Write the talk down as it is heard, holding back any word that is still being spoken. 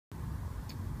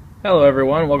Hello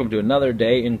everyone, welcome to another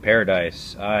day in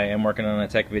paradise. I am working on a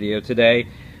tech video today.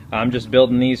 I'm just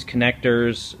building these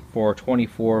connectors for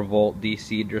 24 volt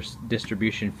DC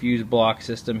distribution fuse block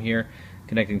system here,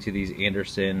 connecting to these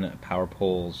Anderson power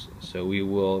poles. So we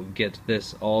will get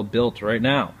this all built right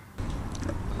now.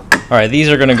 Alright, these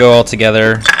are going to go all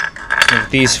together.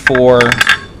 These 4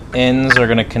 ends are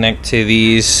going to connect to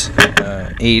these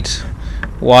 8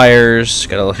 wires.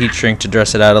 Got a little heat shrink to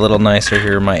dress it out a little nicer.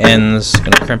 Here are my ends.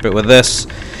 Gonna crimp it with this.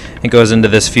 It goes into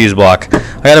this fuse block.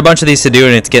 I got a bunch of these to do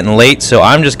and it's getting late, so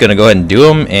I'm just gonna go ahead and do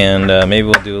them, and maybe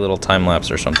we'll do a little time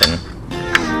lapse or something.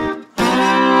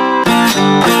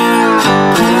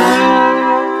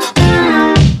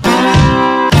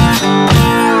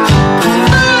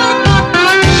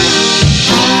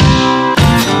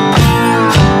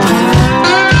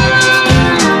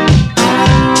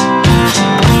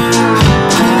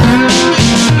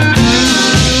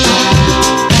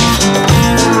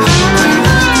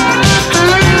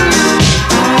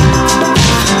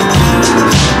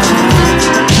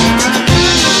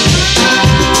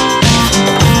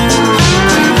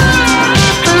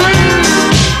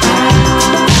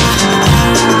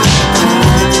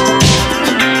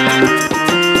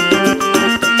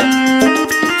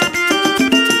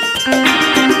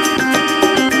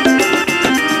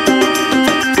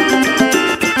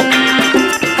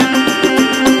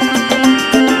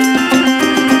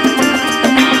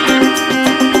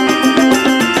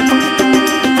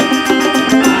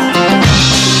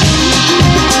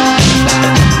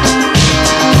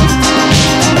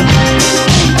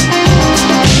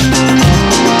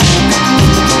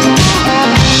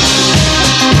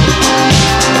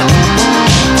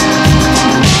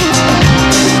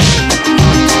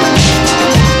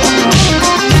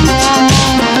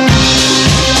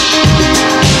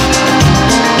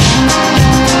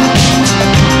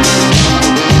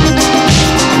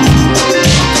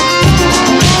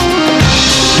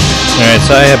 Alright,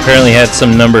 so I apparently had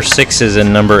some number 6s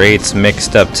and number 8s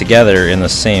mixed up together in the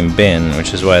same bin,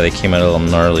 which is why they came out a little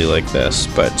gnarly like this.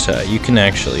 But you can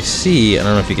actually see, I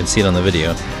don't know if you can see it on the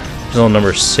video, there's a little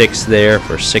number 6 there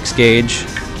for 6 gauge,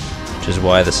 which is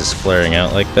why this is flaring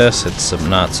out like this. It's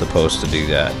not supposed to do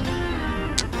that.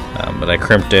 But I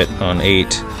crimped it on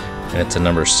 8, and it's a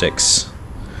number 6.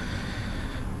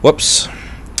 Whoops.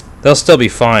 They'll still be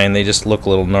fine, they just look a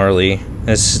little gnarly.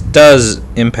 This does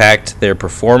impact their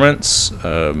performance.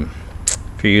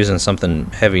 If you're using something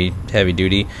heavy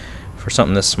duty, for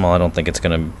something this small I don't think it's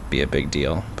going to be a big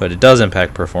deal. But it does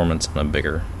impact performance on a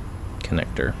bigger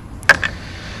connector.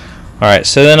 Alright,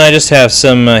 so then I just have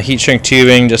some heat shrink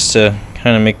tubing just to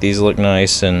kind of make these look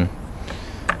nice and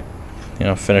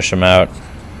finish them out.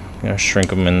 Shrink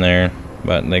them in there.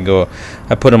 But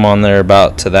I put them on there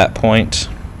about to that point,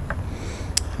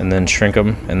 and then shrink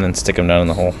them and then stick them down in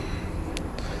the hole.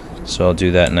 So I'll do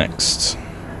that next.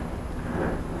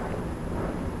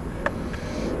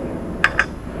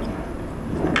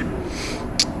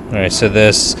 Alright, so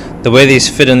the way these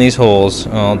fit in these holes,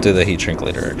 I'll do the heat shrink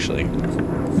later actually.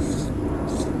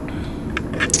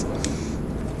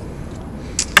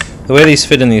 The way these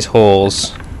fit in these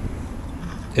holes,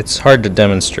 it's hard to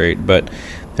demonstrate, but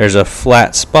there's a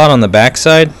flat spot on the back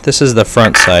side. This is the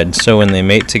front side, so when they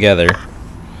mate together,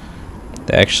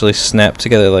 they actually snap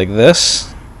together like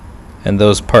this, and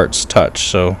those parts touch,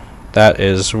 so that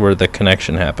is where the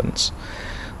connection happens.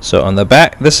 So on the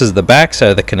back, this is the back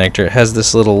side of the connector. It has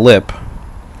this little lip.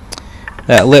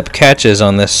 That lip catches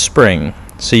on this spring,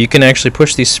 so you can actually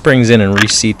push these springs in and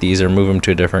reseat these or move them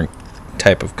to a different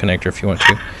type of connector if you want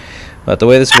to. But the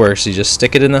way this works, you just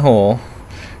stick it in the hole.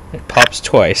 It pops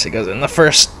twice. It goes in the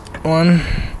first one.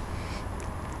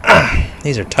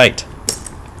 These are tight.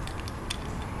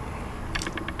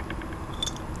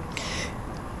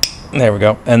 There we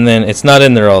go. And then it's not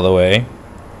in there all the way,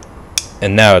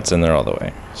 and now it's in there all the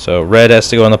way. So red has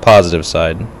to go on the positive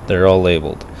side. They're all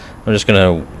labeled. I'm just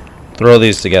going to throw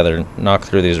these together, knock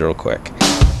through these real quick.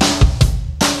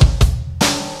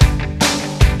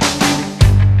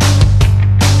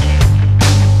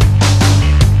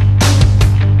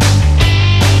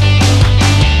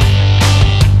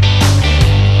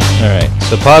 Alright,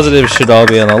 so positives should all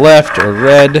be on the left, or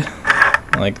red,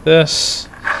 like this.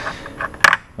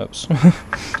 Oops.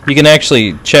 You can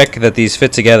actually check that these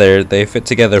fit together. They fit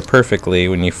together perfectly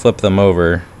when you flip them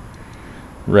over.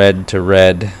 Red to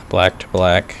red, black to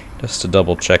black. Just to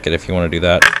double check it if you want to do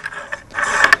that.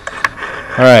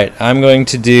 Alright, I'm going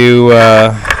to do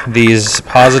these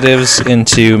positives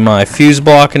into my fuse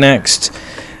block next.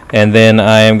 And then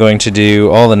I am going to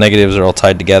do, all the negatives are all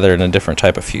tied together in a different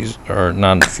type of fuse, or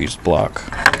non-fused block.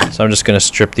 So I'm just going to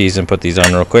strip these and put these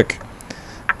on real quick.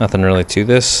 Nothing really to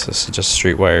this. This is just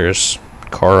street wires,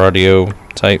 car audio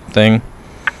type thing.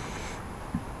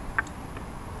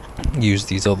 Use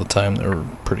these all the time. They're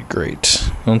pretty great.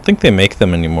 I don't think they make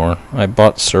them anymore. I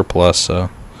bought surplus,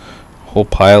 a whole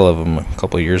pile of them a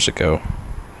couple years ago,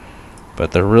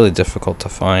 but they're really difficult to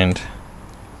find.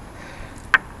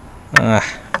 I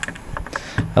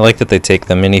like that they take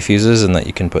the mini fuses and that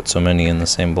you can put so many in the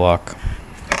same block.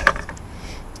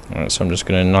 Alright, so I'm just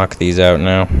going to knock these out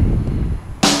now.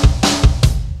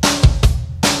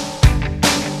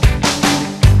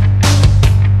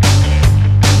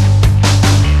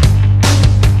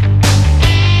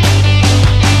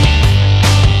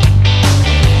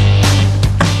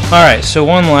 Alright, so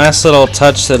one last little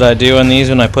touch that I do on these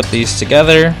when I put these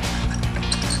together.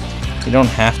 You don't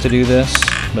have to do this,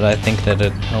 but I think that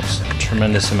it helps a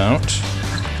tremendous amount.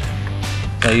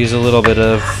 I use a little bit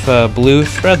of blue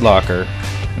thread locker.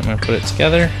 I'm going to put it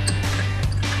together.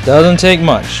 Doesn't take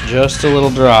much, just a little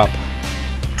drop.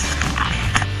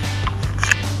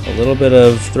 A little bit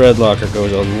of thread locker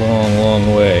goes a long,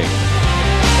 long way.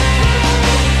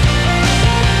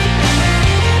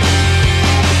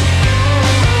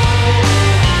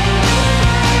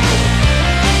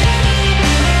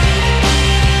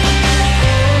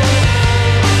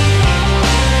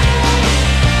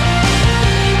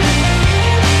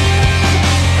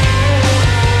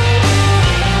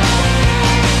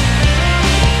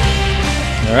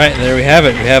 Alright, there we have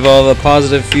it. We have all the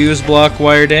positive fuse block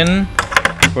wired in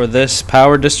for this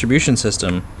power distribution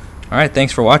system. Alright,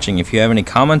 thanks for watching. If you have any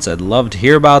comments, I'd love to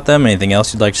hear about them. Anything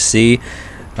else you'd like to see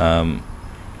that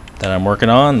I'm working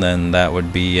on, then that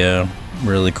would be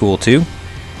really cool too.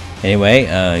 Anyway,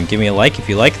 give me a like if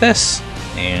you like this,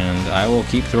 and I will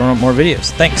keep throwing up more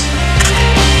videos. Thanks.